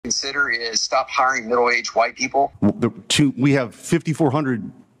consider is stop hiring middle-aged white people. We have 5,400,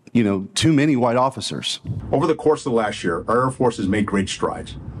 too many white officers. Over the course of the last year, our Air Force has made great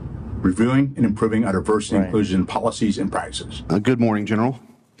strides, reviewing and improving our diversity and inclusion policies and practices. Good morning, General.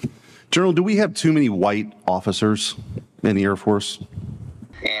 General, do we have too many white officers in the Air Force?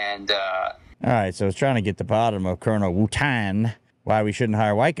 And all right, so it's trying to get to the bottom of Colonel Wootan, why we shouldn't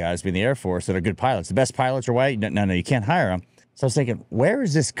hire white guys to be in the Air Force that are good pilots. The best pilots are white? No, you can't hire them. So I was thinking, where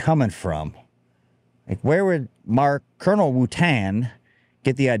is this coming from? Like, where would Colonel Wootan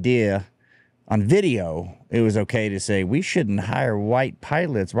get the idea on video it was okay to say we shouldn't hire white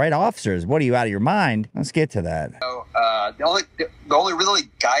pilots, white officers? What are you, out of your mind? Let's get to that. So, the only really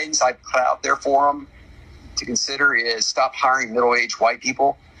guidance I put out there for them to consider is stop hiring middle-aged white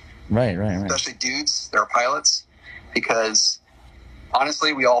people. Right. Especially dudes that are pilots, because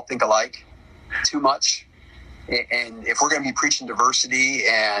honestly, we all think alike too much. And if we're going to be preaching diversity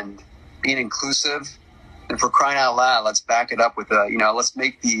and being inclusive, and for crying out loud, let's back it up with let's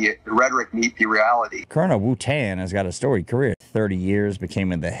make the rhetoric meet the reality. Colonel Wootan has got a storied career. 30 years,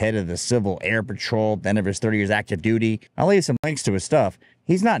 became the head of the Civil Air Patrol, then of his 30 years active duty. I'll leave some links to his stuff.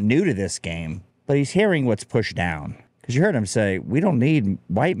 He's not new to this game, but he's hearing what's pushed down. Because you heard him say, we don't need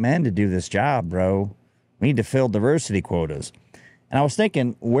white men to do this job, bro. We need to fill diversity quotas. And I was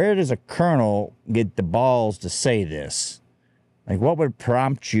thinking, where does a colonel get the balls to say this? Like, what would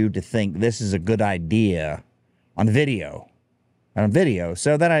prompt you to think this is a good idea on video?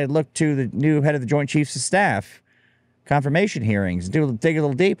 So then I looked to the new head of the Joint Chiefs of Staff, confirmation hearings, dig a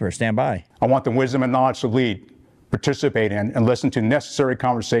little deeper. Stand by. I want the wisdom and knowledge to lead, participate in, and listen to necessary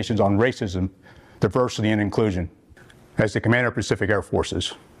conversations on racism, diversity, and inclusion. As the commander of Pacific Air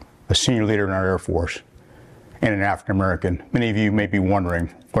Forces, a senior leader in our Air Force, and an African American, many of you may be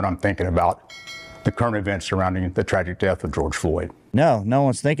wondering what I'm thinking about the current events surrounding the tragic death of George Floyd. No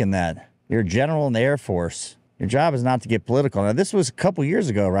one's thinking that. You're a general in the Air Force. Your job is not to get political. Now, this was a couple years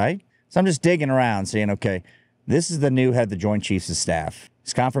ago, right? So I'm just digging around saying, okay, this is the new head of the Joint Chiefs of Staff.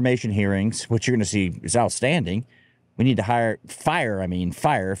 His confirmation hearings, which you're going to see is outstanding. We need to fire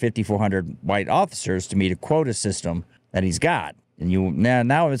 5,400 white officers to meet a quota system that he's got. And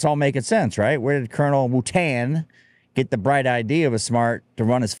now it's all making sense, right? Where did Colonel Wootan get the bright idea of a smart to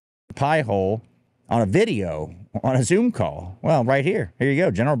run his pie hole on a video, on a Zoom call? Well, right here. Here you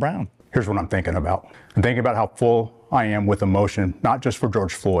go, General Brown. Here's what I'm thinking about. I'm thinking about how full I am with emotion, not just for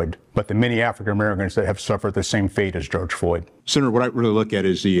George Floyd, but the many African Americans that have suffered the same fate as George Floyd. Senator, what I really look at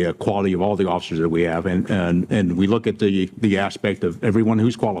is the quality of all the officers that we have, and we look at the aspect of everyone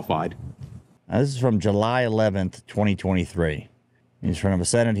who's qualified. Now, this is from July 11th, 2023. He's in front of a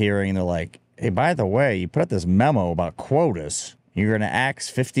Senate hearing, and they're like, hey, by the way, you put out this memo about quotas. You're going to axe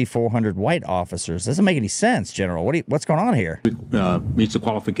 5,400 white officers. Doesn't make any sense, General. What's going on here? Meets the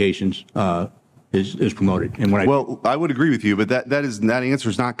qualifications, is promoted. And I would agree with you, but that answer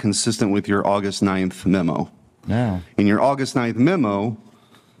is not consistent with your August 9th memo. No. In your August 9th memo,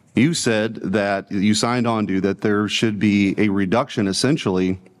 you said that you signed on to that there should be a reduction,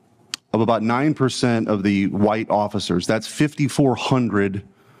 essentially, of about 9% of the white officers. That's 5,400.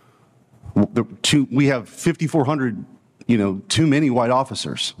 We have 5,400, too many white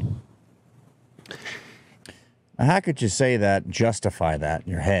officers. How could you say that, justify that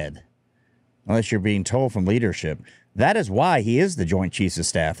in your head, unless you're being told from leadership? That is why he is the Joint Chiefs of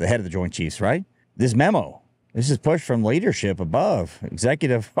Staff, the head of the Joint Chiefs, right? This memo, this is pushed from leadership above,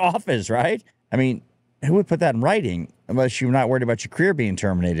 executive office, right? I mean, who would put that in writing unless you're not worried about your career being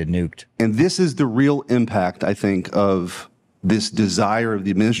terminated, nuked? And this is the real impact, I think, of this desire of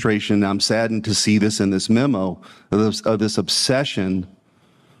the administration. I'm saddened to see this in this memo, of this obsession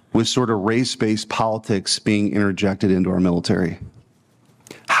with sort of race-based politics being interjected into our military.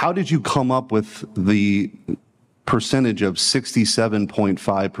 How did you come up with the percentage of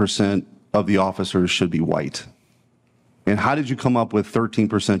 67.5% of the officers should be white? And how did you come up with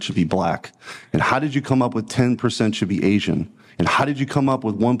 13% should be black? And how did you come up with 10% should be Asian? And how did you come up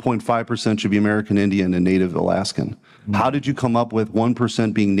with 1.5% should be American Indian and Native Alaskan? How did you come up with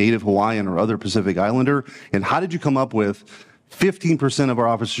 1% being Native Hawaiian or other Pacific Islander? And how did you come up with 15% of our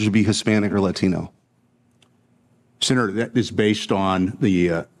officers should be Hispanic or Latino? Senator, that is based on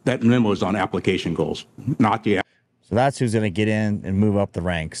that memo is on application goals, not the. So that's who's going to get in and move up the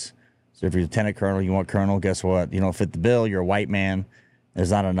ranks. So if you're lieutenant colonel, you want colonel, guess what? You don't fit the bill, you're a white man, there's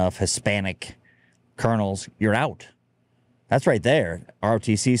not enough Hispanic colonels, you're out. That's right there.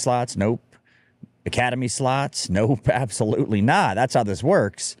 ROTC slots, nope. Academy slots, nope, absolutely not. That's how this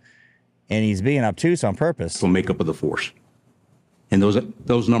works. And he's being obtuse on purpose. The makeup of the force. And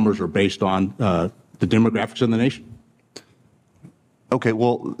those numbers are based on the demographics of the nation. Okay,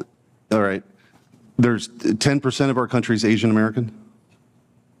 well, all right. There's 10% of our country's Asian American.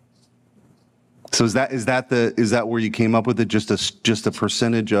 So is that where you came up with it? Just a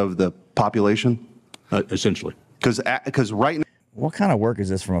percentage of the population? Essentially. Because right now. What kind of work is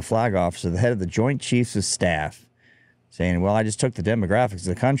this from a flag officer, the head of the Joint Chiefs of Staff, saying, well, I just took the demographics of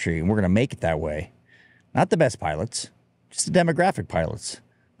the country and we're going to make it that way? Not the best pilots, just the demographic pilots.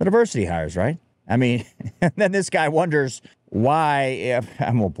 The diversity hires, right? I mean, and then this guy wonders why.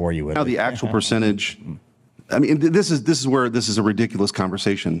 I won't bore you with now it. The actual percentage. I mean, this is where this is a ridiculous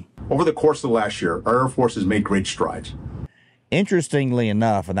conversation. Over the course of the last year, our Air Force has made great strides. Interestingly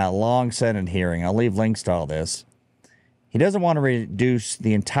enough, in that long Senate hearing, I'll leave links to all this, he doesn't want to reduce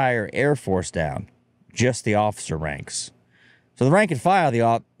the entire Air Force down, just the officer ranks. So the rank and file,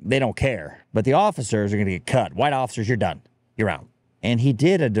 they don't care. But the officers are going to get cut. White officers, you're done. You're out. And he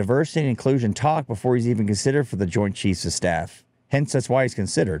did a diversity and inclusion talk before he's even considered for the Joint Chiefs of Staff. Hence, that's why he's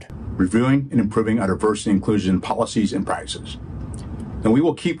considered. Reviewing and improving our diversity and inclusion policies and practices. And we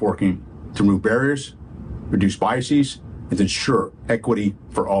will keep working to remove barriers, reduce biases, and to ensure equity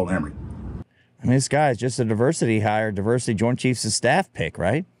for all airmen. I mean, this guy is just a diversity hire, diversity Joint Chiefs of Staff pick,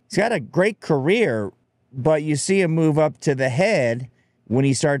 right? He's got a great career, but you see him move up to the head when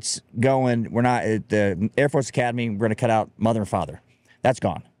he starts going, we're not at the Air Force Academy, we're going to cut out mother and father. That's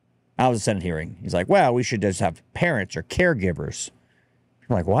gone. I was a Senate hearing. He's like, well, we should just have parents or caregivers.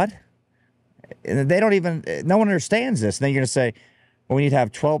 You're like, what? And they don't even, no one understands this. And then you're going to say, well, we need to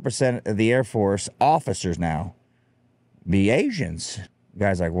have 12% of the Air Force officers now be Asians. The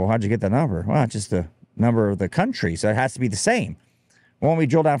guy's like, well, how'd you get the number? Well, it's just the number of the country, so it has to be the same. Well, when we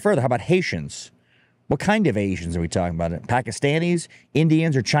drill down further, how about Haitians? What kind of Asians are we talking about? Pakistanis,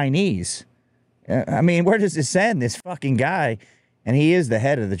 Indians, or Chinese? I mean, where does this end? This fucking guy, and he is the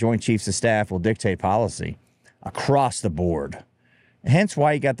head of the Joint Chiefs of Staff, will dictate policy across the board. Hence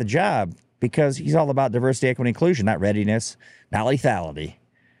why he got the job, because he's all about diversity, equity, inclusion, not readiness, not lethality.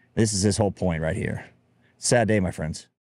 This is his whole point right here. Sad day, my friends.